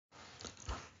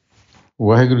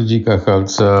ਵਾਹਿਗੁਰੂ ਜੀ ਕਾ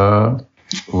ਖਾਲਸਾ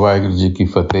ਵਾਹਿਗੁਰੂ ਜੀ ਕੀ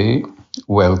ਫਤਿਹ.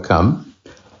 Welcome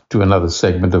to another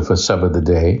segment of a Sabad a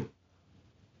day.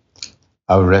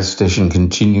 Our recitation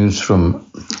continues from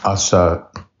Asa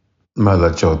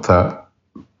Mala Chauta.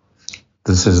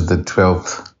 This is the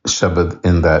 12th Sabad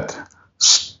in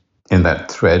that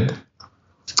thread.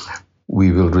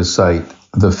 We will recite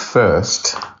the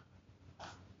first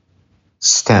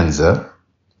stanza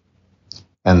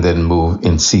and then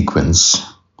move in sequence.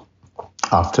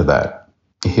 After that,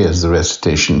 here's the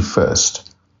recitation first.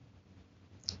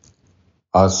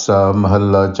 Asa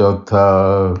Mahalla Chautha.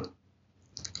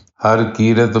 Har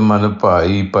Kirat man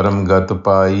Bhai param gat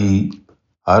pai.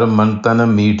 Har man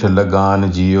tan meet lagan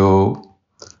jiyo.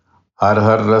 Har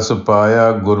har ras paya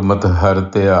gurmat har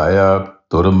te aaya.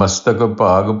 Tur mastak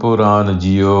bhag puran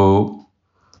jiyo.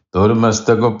 Tur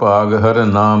mastak bhag har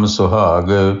naam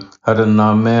suhag. Har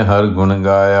naame har gun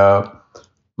gaya.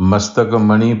 मस्तक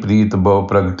मणि प्रीत बहु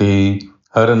प्रगटी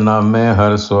हर नामे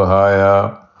हर सुहाया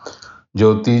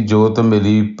ज्योति ज्योत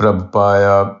मिली प्रभ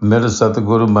पाया मिर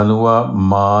सतगुर मनुआ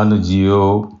मान जियो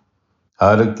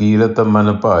हर कीरत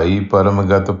मन भाई परम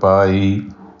गत पाई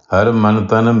हर मन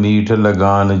तन मीठ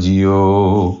लगान जियो.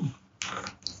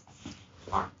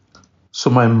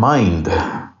 So my mind,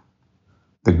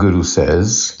 the Guru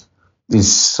says,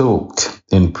 is soaked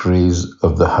in praise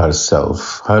of the Har Self.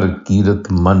 Har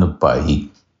Kirat man Bhai.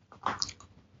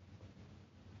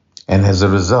 And as a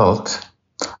result,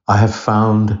 I have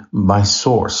found my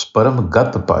source, Param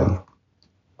Gat Pai.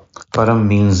 Param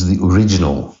means the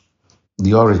original,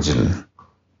 the origin.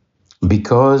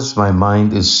 Because my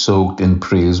mind is soaked in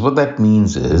praise, what that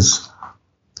means is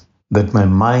that my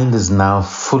mind is now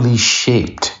fully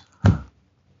shaped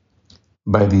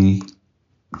by the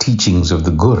teachings of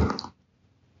the Guru,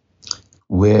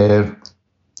 where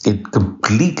it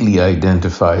completely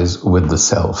identifies with the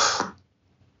self.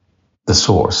 The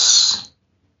source.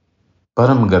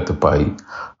 Param gat pai.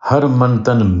 Har man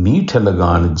tan meet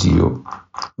lagan jiyo.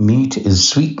 Meet is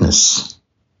sweetness.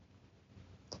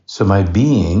 So my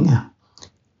being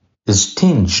is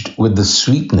tinged with the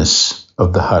sweetness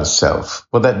of the Har Self.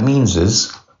 What that means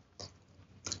is,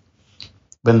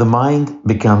 when the mind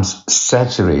becomes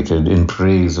saturated in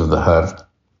praise of the Har,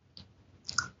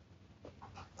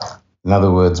 in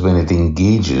other words, when it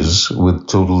engages with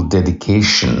total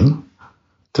dedication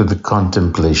to the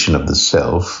contemplation of the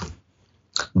self,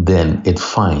 then it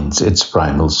finds its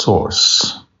primal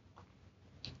source.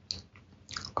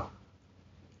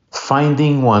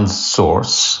 Finding one's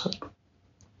source,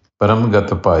 Param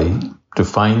Gat Pai, to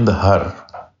find the Har,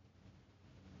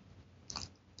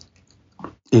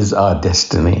 is our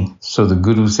destiny. So the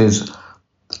Guru says,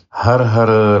 Har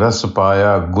har ras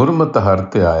paya gurmat har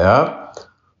te aaya,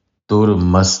 tur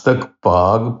mastak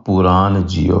pag puran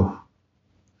jiyo.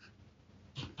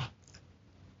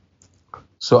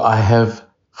 So I have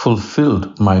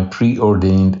fulfilled my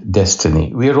preordained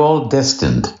destiny. We are all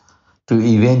destined to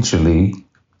eventually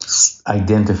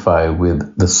identify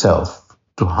with the self,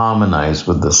 to harmonize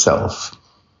with the self.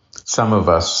 Some of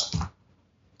us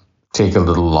take a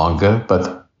little longer,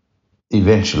 but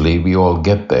eventually we all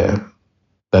get there.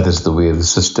 That is the way the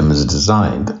system is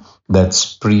designed.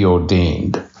 That's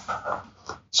preordained.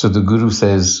 So the Guru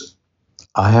says,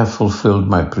 I have fulfilled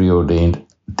my preordained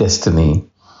destiny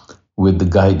with the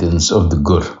guidance of the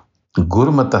Gur.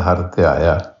 Gurmat har te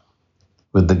aaya.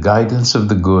 With the guidance of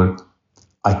the Gur,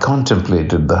 I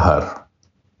contemplated the Har.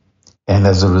 And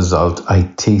as a result, I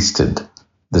tasted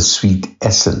the sweet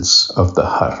essence of the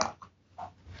Har.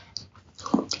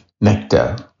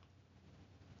 Nectar.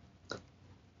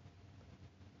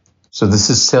 So this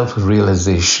is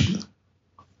self-realization.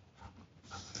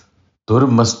 Tur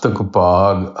mastak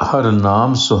pag, har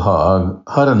naam suhag,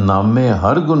 har naame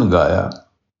har gun gaya.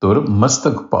 Tur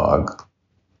mastak pag.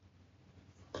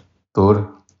 Tur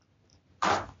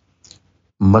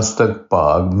mastak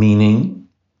pag, meaning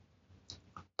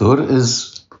tur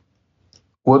is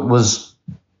what was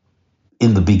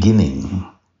in the beginning.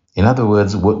 In other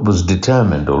words, what was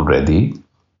determined already,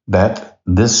 that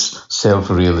this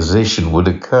self-realization would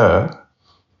occur.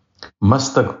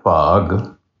 Mastak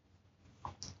pag,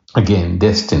 again,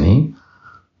 destiny.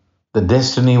 The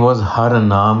destiny was har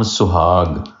naam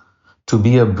suhag. To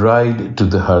be a bride to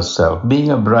the Har Self.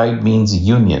 Being a bride means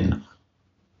union,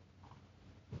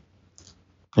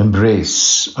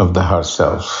 embrace of the Har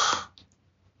Self.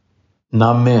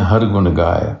 Namme har gun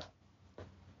gaya.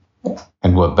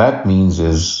 And what that means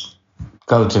is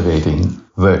cultivating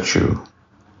virtue.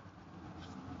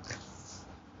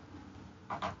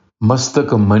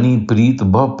 Mastak mani preet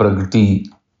bahut pragati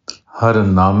har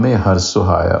naame har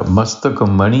suhaya. Mastak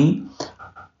mani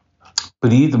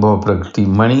Preet Bhav Prakriti,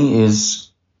 money is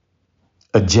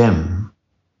a gem,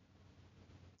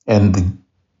 and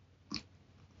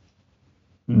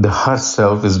the Har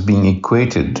self is being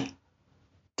equated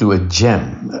to a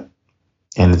gem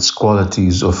and its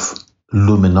qualities of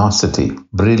luminosity,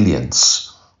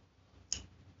 brilliance,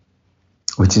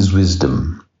 which is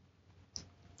wisdom.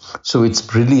 So its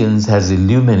brilliance has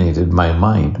illuminated my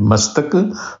mind. Mastak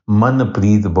man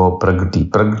preet bhav pragati.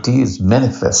 Pragati is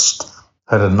manifest.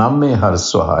 Har namme har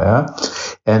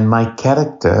swahaya. And my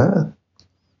character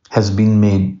has been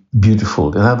made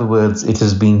beautiful. In other words, it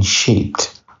has been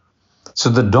shaped. So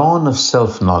the dawn of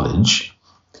self-knowledge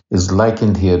is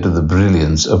likened here to the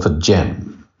brilliance of a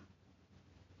gem.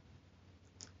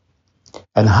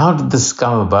 And how did this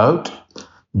come about?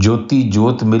 Jyoti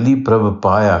Jyot Mili Prabh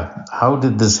Paya. How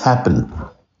did this happen?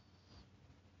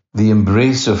 The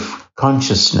embrace of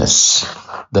consciousness,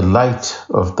 the light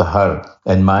of the Har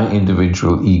and my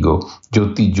individual ego.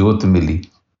 Jyoti Jyot Mili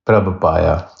Prabh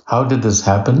Paya. How did this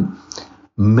happen?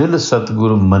 Mil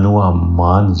Satguru Manua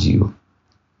Man Jiyo.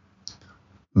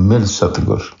 Mil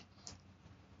Satgur.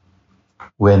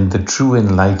 When the true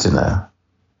enlightener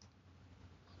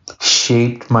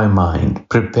shaped my mind,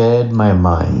 prepared my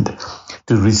mind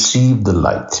to receive the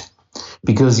light.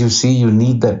 Because you see, you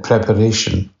need that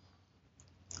preparation.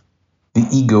 The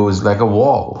ego is like a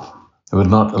wall. It would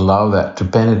not allow that to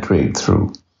penetrate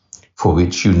through, for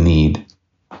which you need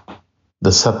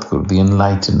the Satguru, the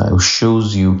enlightener, who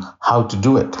shows you how to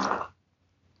do it.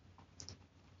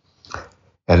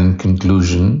 And in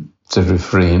conclusion, it's a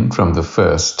refrain from the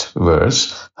first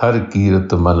verse, Har Kirat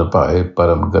Manapai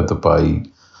Param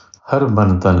Gatapai. Har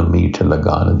Mantan Meet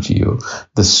Lagana Jiyo.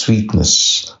 The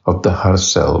sweetness of the Har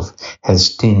self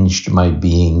has tinged my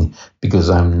being because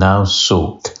I'm now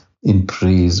soaked in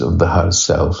praise of the Har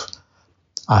self.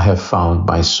 I have found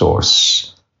my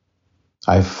source.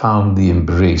 I found the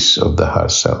embrace of the Har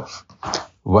self.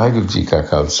 Vaheguru Ji Ka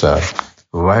Khalsa,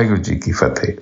 Vaheguru Ji Ki Fateh.